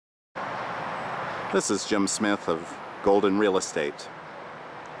This is Jim Smith of Golden Real Estate.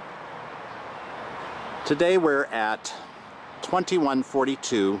 Today we're at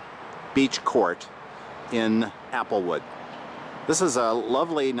 2142 Beech Court in Applewood. This is a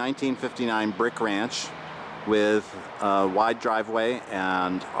lovely 1959 brick ranch with a wide driveway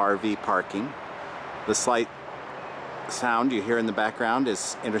and RV parking. The slight sound you hear in the background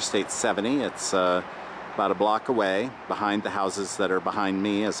is Interstate 70. It's about a block away behind the houses that are behind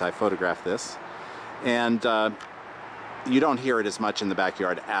me as I photograph this. And you don't hear it as much in the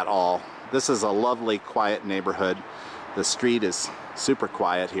backyard at all. This is a lovely, quiet neighborhood. The street is super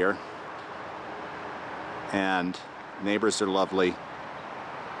quiet here. And neighbors are lovely.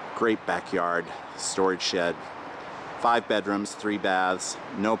 Great backyard, storage shed. 5 bedrooms, 3 baths,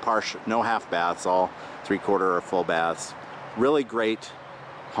 no half baths, all 3/4 or full baths. Really great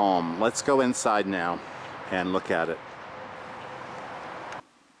home. Let's go inside now and look at it.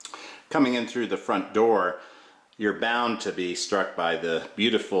 Coming in through the front door, you're bound to be struck by the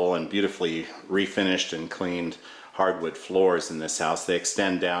beautiful and beautifully refinished and cleaned hardwood floors in this house. They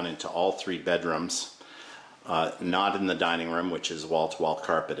extend down into all 3 bedrooms, not in the dining room, which is wall-to-wall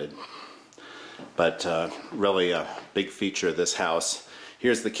carpeted, but really a big feature of this house.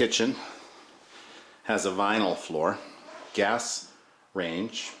 Here's the kitchen. Has a vinyl floor, gas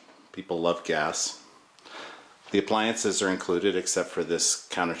range. People love gas. The appliances are included except for this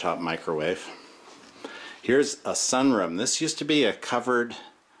countertop microwave. Here's a sunroom. This used to be a covered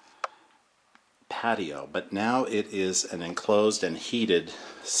patio, but now it is an enclosed and heated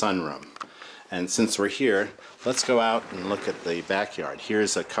sunroom. And since we're here, let's go out and look at the backyard.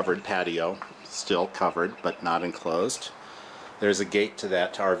 Here's a covered patio, still covered but not enclosed. There's a gate to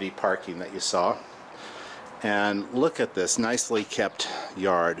that RV parking that you saw. And look at this nicely kept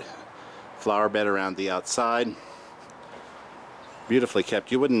yard. Flower bed around the outside. Beautifully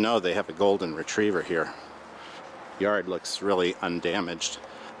kept. You wouldn't know they have a golden retriever here. Yard looks really undamaged.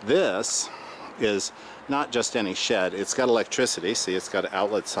 This is not just any shed. It's got electricity. See, it's got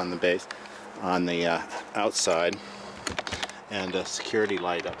outlets on the base, on the outside, and a security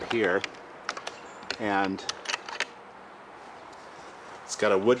light up here. And it's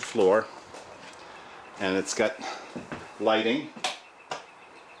got a wood floor, and it's got lighting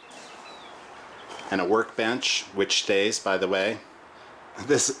and a workbench, which stays, by the way.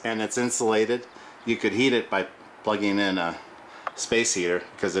 And it's insulated. You could heat it by plugging in a space heater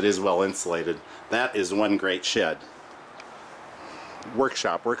because it is well insulated. That is one great shed.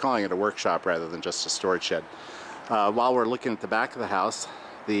 Workshop. We're calling it a workshop rather than just a storage shed. While we're looking at the back of the house,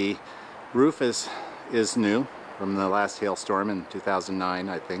 the roof is new from the last hailstorm in 2009,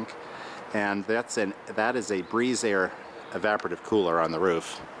 I think. And that is a breeze air evaporative cooler on the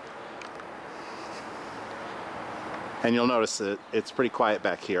roof. And you'll notice that it's pretty quiet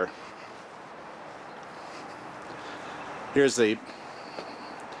back here. Here's the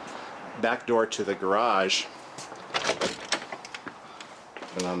back door to the garage.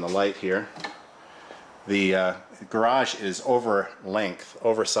 Turn on the light here. The garage is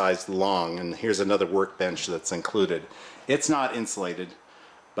oversized long, and here's another workbench that's included. It's not insulated,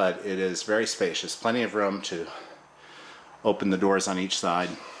 but it is very spacious. Plenty of room to open the doors on each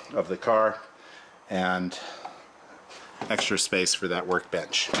side of the car, and extra space for that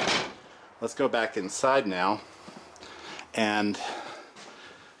workbench. Let's go back inside now and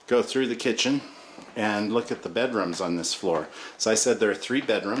go through the kitchen and look at the bedrooms on this floor. So I said there are 3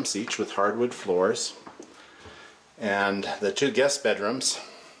 bedrooms, each with hardwood floors, and the 2 guest bedrooms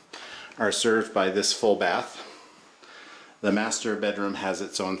are served by this full bath. The master bedroom has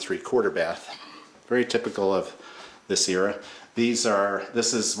its own 3/4 bath, very typical of this era. This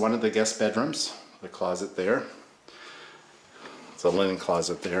is one of the guest bedrooms, the closet there. It's a linen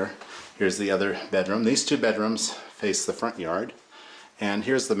closet there. Here's the other bedroom. These 2 bedrooms face the front yard. And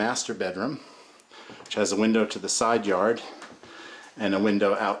here's the master bedroom, which has a window to the side yard and a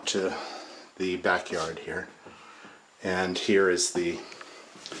window out to the backyard here. And here's the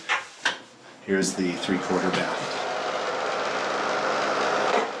 3/4 bath.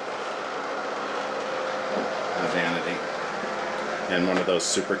 A vanity. And one of those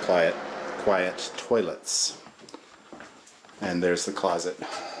super quiet toilets. And there's the closet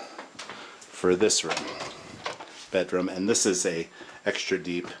for this bedroom, and this is a extra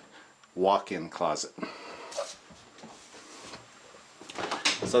deep walk-in closet.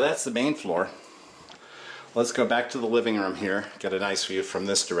 So that's the main floor. Let's go back to the living room here, get a nice view from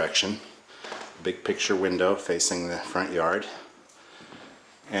this direction. Big picture window facing the front yard.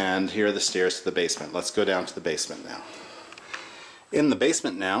 And here are the stairs to the basement. Let's go down to the basement now. In the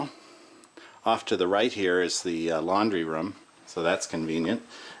basement now, off to the right here is the laundry room. So that's convenient.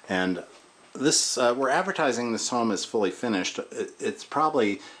 And we're advertising this home as fully finished. It's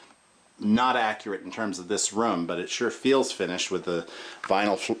probably not accurate in terms of this room, but it sure feels finished with the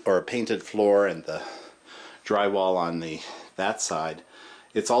vinyl or painted floor and the drywall on that side.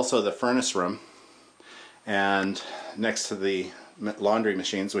 It's also the furnace room, and next to the laundry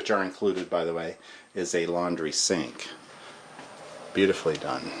machines, which are included by the way, is a laundry sink. Beautifully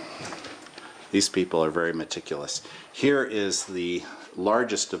done. These people are very meticulous. Here is the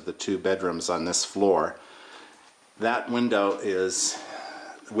largest of the two bedrooms on this floor. That window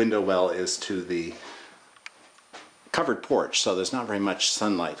well is to the covered porch, so there's not very much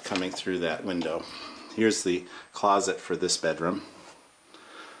sunlight coming through that window. Here's the closet for this bedroom,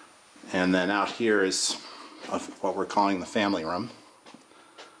 and then out here is what we're calling the family room.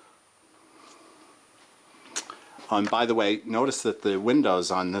 By the way, notice that the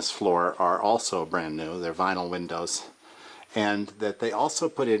windows on this floor are also brand new. They're vinyl windows, and that they also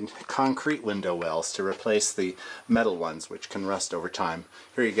put in concrete window wells to replace the metal ones, which can rust over time.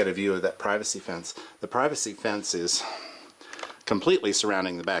 Here you get a view of that privacy fence. The privacy fence is completely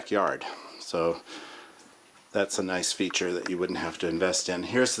surrounding the backyard, so that's a nice feature that you wouldn't have to invest in.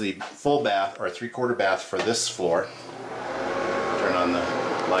 Here's the full bath or three-quarter bath for this floor. Turn on the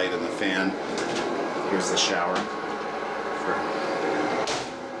light and the fan. Here's the shower.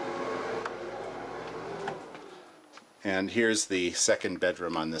 And here's the second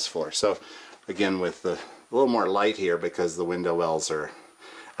bedroom on this floor. So again, with a little more light here because the window wells are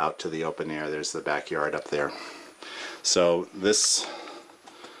out to the open air. There's the backyard up there. So this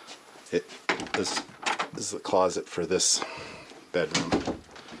is the closet for this bedroom.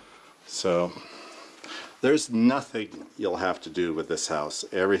 So there's nothing you'll have to do with this house.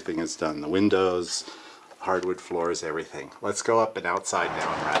 Everything is done. The windows, hardwood floors, everything. Let's go up and outside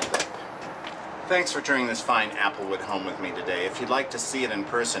now and wrap it up. Thanks for touring this fine Applewood home with me today. If you'd like to see it in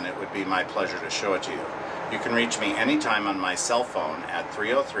person, it would be my pleasure to show it to you. You can reach me anytime on my cell phone at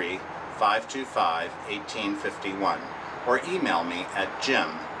 303-525-1851 or email me at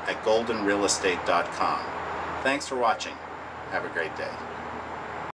jim@goldenrealestate.com. Thanks for watching. Have a great day.